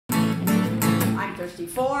thirsty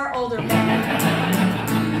for older men.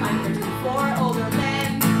 I'm thirsty for older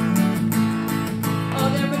men. Oh,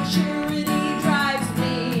 their maturity drives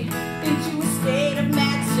me into a state of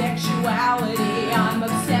mad sexuality. I'm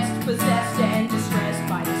obsessed, possessed, and distressed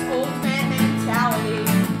by this old man mentality.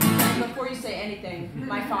 And before you say anything,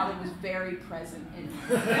 my father was very present in it.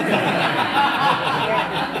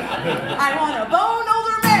 I want to bone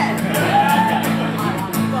older men. I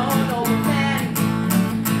want to bone older men.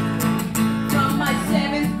 From my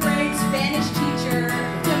 7th grade Spanish teacher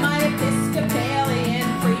to my Episcopalian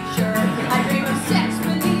preacher, I dream of sex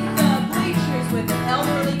beneath the bleachers with an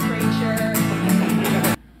elderly creature.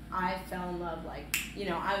 I fell in love, like, you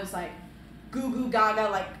know, I was like goo goo gaga,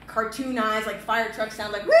 like cartoon eyes, like fire truck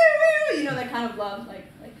sound, like woo woo, you know, that kind of love, like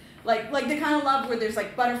the kind of love where there's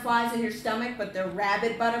like butterflies in your stomach, but they're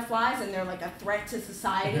rabid butterflies and they're like a threat to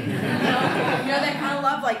society. You know that kind of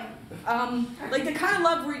love, like the kind of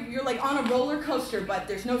love where you're like on a roller coaster, but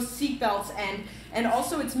there's no seatbelts, and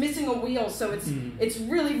also it's missing a wheel, so it's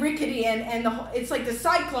really rickety, and it's like the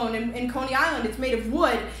cyclone in Coney Island. It's made of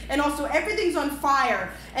wood, and also everything's on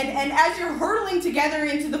fire. And as you're hurtling together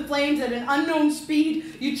into the flames at an unknown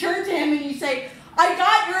speed, you turn to him and you say, "I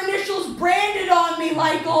got your initials branded on me,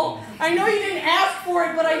 Michael. I know you didn't ask for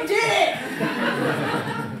it, but I did it."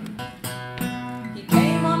 He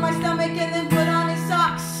came on my stomach and then put on his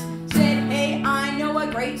socks. Said, "Hey, I know a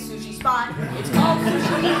great sushi spot. It's called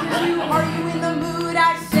Sushi 2. Are you in the mood?"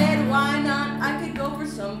 I said, "Why not? I could go for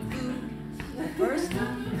some food." First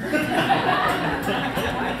time.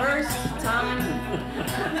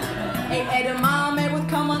 Ate edamame with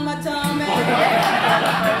cum on my tummy.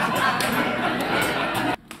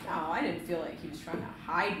 I didn't feel like he was trying to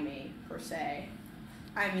hide me, per se.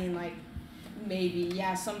 I mean, like, maybe,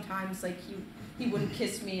 yeah, sometimes, like, he wouldn't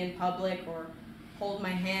kiss me in public, or hold my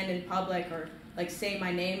hand in public, or, like, say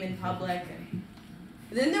my name in public.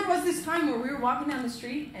 And then there was this time where we were walking down the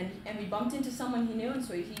street, and we bumped into someone he knew, and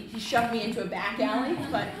so he shoved me into a back alley,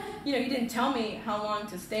 but, you know, he didn't tell me how long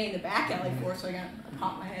to stay in the back alley for, so I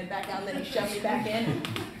popped my head back out, and then he shoved me back in.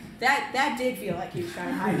 That did feel like he was trying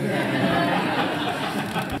to hide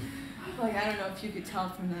me. Like, I don't know if you could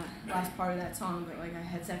tell from the last part of that song, but like I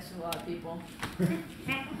had sex with a lot of people.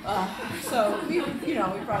 So we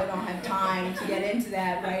probably don't have time to get into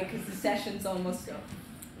that, right? Because the session's almost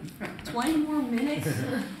 20 more minutes.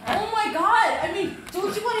 Oh my God! I mean,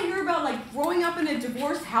 don't you want to hear about like growing up in a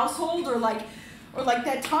divorced household, or like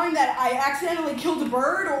that time that I accidentally killed a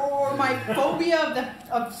bird, or my phobia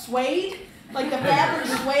of suede? Like the fabric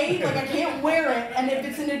suede, like I can't wear it, and if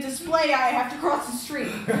it's in a display, I have to cross the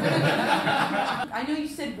street. I know you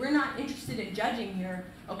said we're not interested in judging here,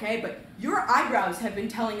 okay, but your eyebrows have been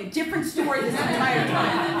telling a different story this entire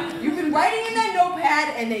time. You've been writing in that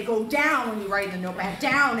notepad, and they go down when you write in the notepad,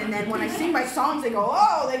 down, and then when I sing my songs, they go,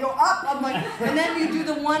 oh, they go up. I'm like, and then you do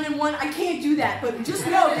the 1 and 1. I can't do that, but just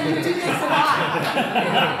know that you do this a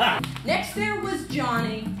lot. Next there was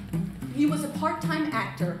Johnny. He was a part-time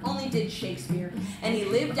actor, only did Shakespeare, and he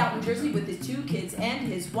lived out in Jersey with his 2 kids and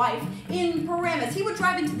his wife in Paramus. He would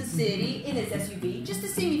drive into the city in his SUV just to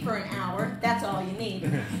see me for an hour. That's all you need.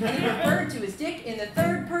 And he referred to his dick in the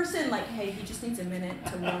 3rd person, like, hey, he just needs a minute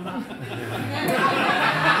to warm up.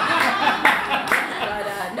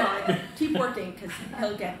 But no, keep working, because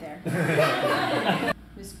he'll get there.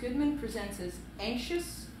 Miss Goodman presents as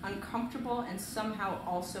anxious, uncomfortable, and somehow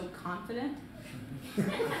also confident.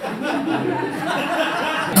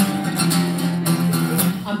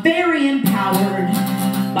 I'm very empowered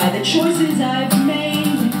by the choices I've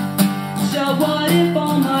made. So what if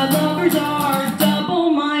all my lovers are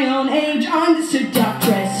double my own age? I'm the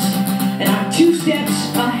seductress, and I'm 2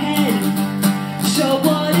 steps ahead. So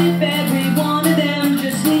what if every one of them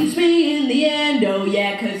just leaves me in the end? Oh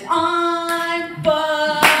yeah, 'cause I'm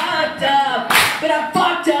fucked up, but I'm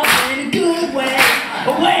fucked up in a good way,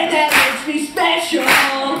 a way that makes me special.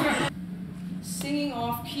 Singing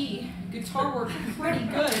off key, guitar work pretty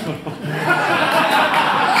good.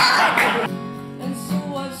 And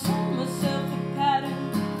so I saw myself a pattern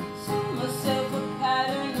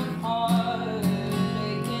of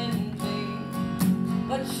heartache and pain.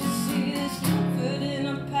 But you see, there's comfort in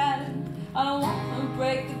a pattern. I don't want to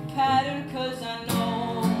break the pattern, 'cause I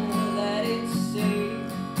know that it's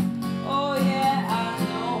safe. Oh yeah, I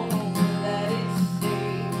know that it's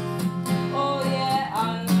safe. Oh yeah, I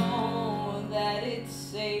know that it's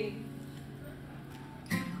safe.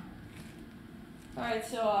 Alright,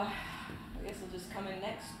 so I guess I'll just come in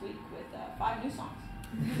next week with 5 new songs.